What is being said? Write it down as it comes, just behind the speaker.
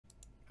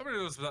How many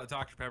of those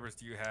Dr. Peppers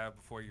do you have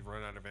before you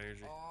run out of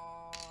energy?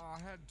 I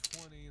had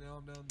 20, now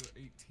I'm down to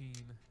 18.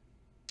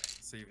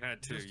 So you've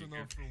had 2. Just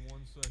enough for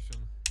one session.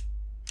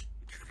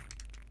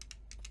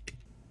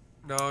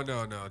 No.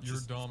 You're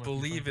Just dumb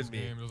believe in this me.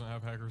 game doesn't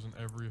have hackers in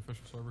every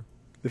official server.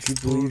 If you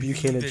believe, you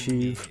can in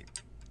achieve. me.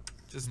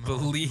 Just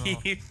believe.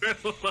 We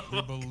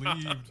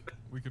believed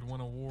we could win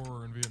a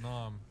war in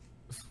Vietnam.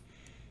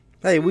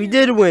 Hey, we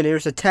did win. It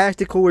was a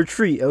tactical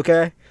retreat,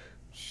 okay?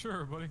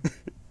 Sure, buddy.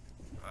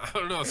 I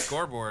don't know,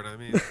 scoreboard, I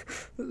mean.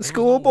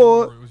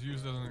 Scoreboard. It was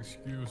used as an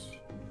excuse.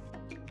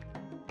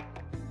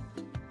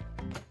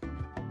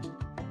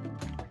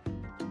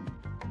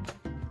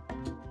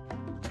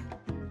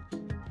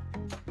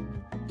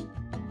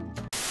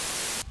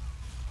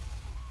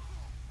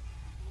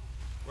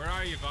 Where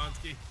are you,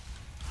 Vonsky?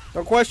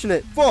 Don't question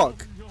it.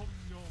 Fuck.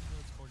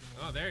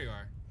 Oh, there you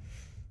are.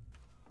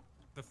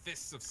 The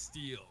fists of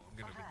steel.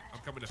 I'm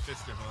coming to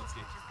fist you,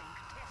 Vonsky.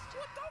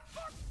 What the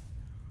fuck?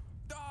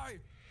 Die!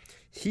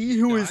 He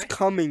who is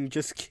coming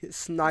just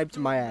sniped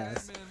my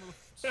ass. Man with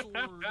a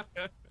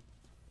sword.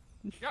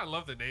 You gotta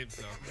love the names,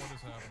 though. What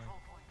is happening?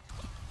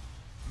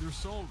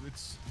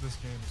 This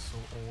game is so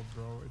old,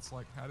 bro. It's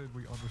like, how did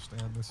we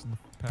understand this in the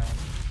past?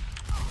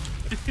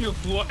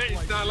 What?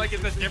 It's not like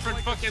it's a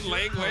different like fucking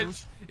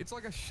language. It's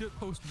like a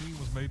shitpost meme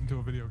was made into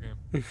a video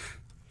game.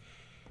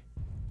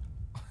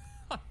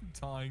 I'm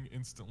dying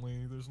instantly.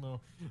 There's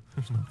no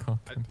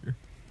content here.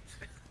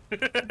 I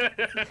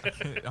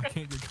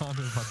can't get content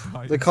if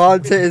I die. The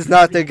content is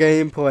not the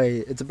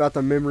gameplay. It's about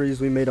the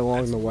memories we made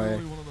along the way.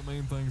 That's one of the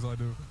main things I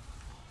do.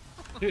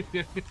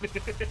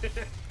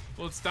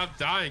 Well, stop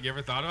dying. You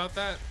ever thought about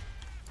that?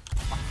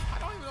 I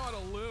don't even know how to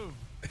live.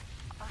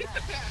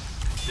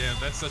 Damn,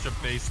 that's such a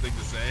base thing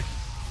to say.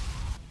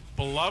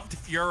 Beloved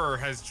Führer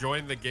has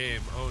joined the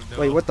game. Oh no.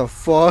 Wait, what the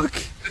fuck?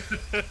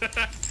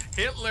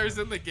 Hitler's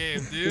in the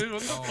game, dude.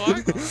 What the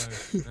fuck?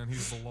 Nice. And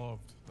he's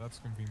beloved. That's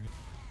convenient.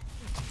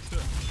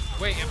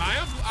 Wait,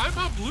 I'm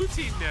on blue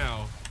team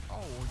now. Oh,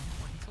 well,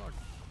 you suck.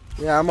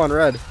 Yeah, I'm on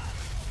red.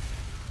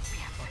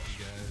 Fuck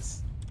you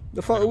guys.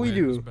 The fuck we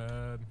You're just do?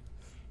 bad.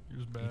 You're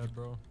just bad,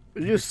 bro.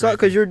 You just suck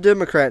because you're a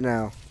Democrat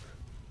now.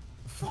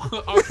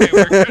 Okay,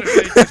 we're gonna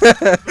make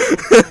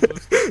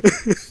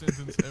this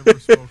sentence ever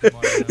spoken by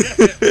a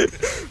man.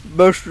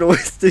 Most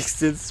realistic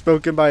sentence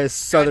spoken by a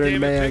southern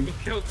man.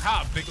 Bingle's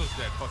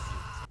dead. Fuck you.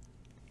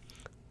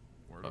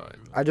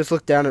 I just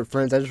looked down at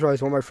friends. I just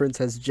realized one of my friends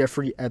has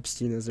Jeffrey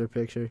Epstein as their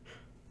picture.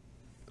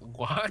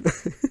 What?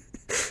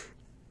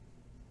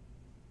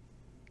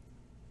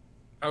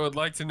 I would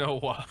like to know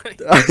why.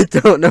 I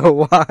don't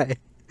know why.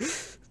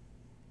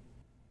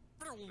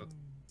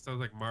 Sounds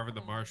like Marvin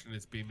the Martian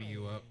is beaming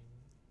you up.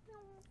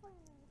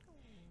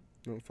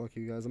 No, fuck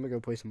you guys. I'm gonna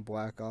go play some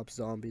Black Ops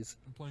Zombies.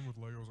 I'm playing with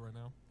Legos right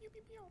now.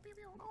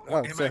 Oh,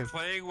 Am I same.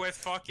 playing with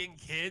fucking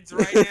kids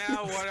right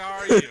now? What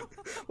are you?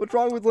 What's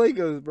wrong with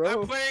Legos,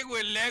 bro? I'm playing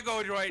with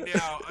Legos right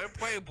now. I'm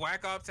playing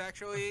Black Ops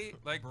actually.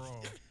 Like,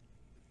 Bro,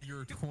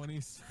 you're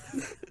 20s.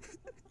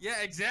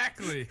 yeah,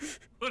 exactly.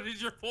 What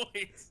is your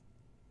point?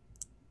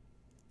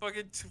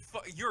 Fucking,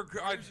 you're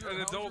an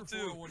adult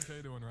too. How's your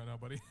 401k doing right now,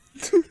 buddy?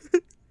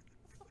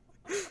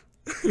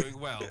 Doing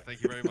well,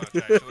 thank you very much.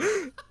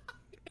 Actually.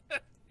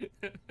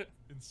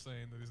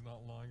 Insane that he's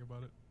not lying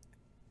about it.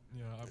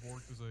 Yeah, I've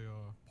worked as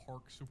a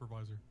park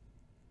supervisor.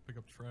 Pick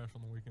up trash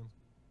on the weekends.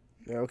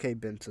 Yeah, okay,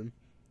 Benson.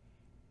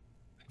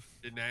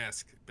 Didn't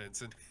ask,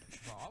 Benson.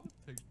 Bro, I would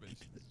take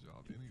Benson's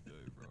job any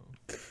day,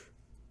 bro.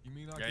 You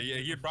mean Yeah,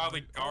 you'd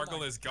probably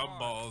gargle his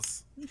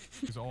gumballs.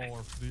 Because all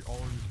of these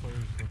players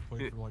have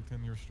played for like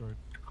 10 years straight.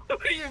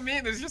 What do you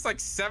mean? There's just like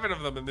 7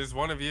 of them and there's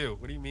 1 of you.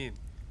 What do you mean?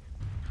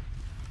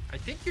 I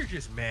think you're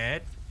just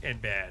mad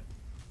and bad.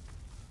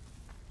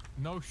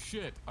 No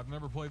shit. I've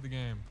never played the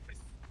game.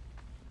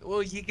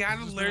 Well, you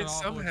gotta learn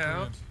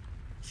somehow.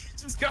 You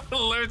just gotta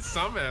learn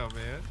somehow,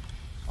 man.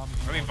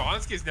 I mean,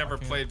 Vonsky's never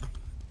played.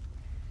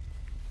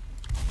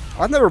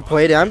 I've never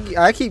played it.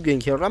 I keep getting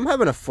killed. I'm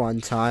having a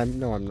fun time.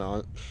 No, I'm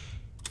not.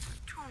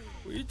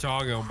 What are you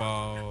talking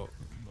about?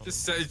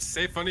 Just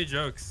say funny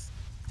jokes.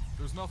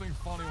 There's nothing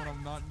funny when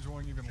I'm not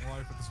enjoying even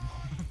life at this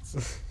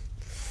moment.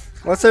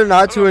 What's there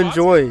not to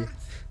enjoy?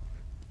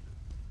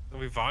 I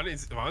mean,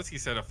 Vonsky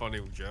said a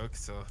funny joke,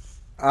 so.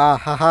 Ah,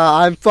 haha,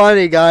 I'm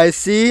funny, guys.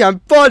 See? I'm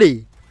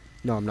funny.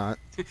 No, I'm not.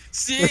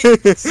 See?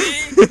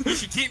 See? You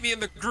should keep me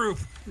in the group.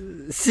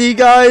 See,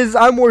 guys?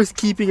 I'm worth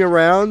keeping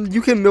around.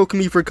 You can milk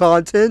me for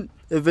content,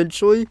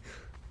 eventually.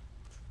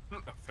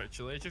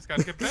 Eventually, I just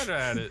gotta get better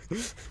at it.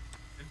 Did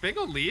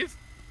Bingle leave?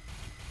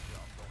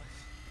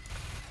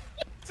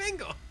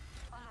 Bingle!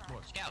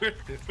 Where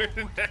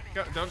did that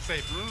go? Don't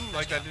say,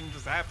 like that didn't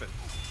just happen.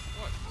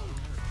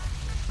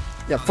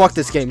 Yeah, fuck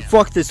this game.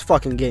 Fuck this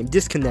fucking game.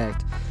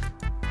 Disconnect.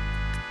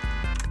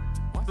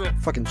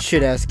 Fucking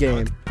shit-ass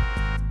game.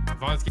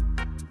 Vonsky.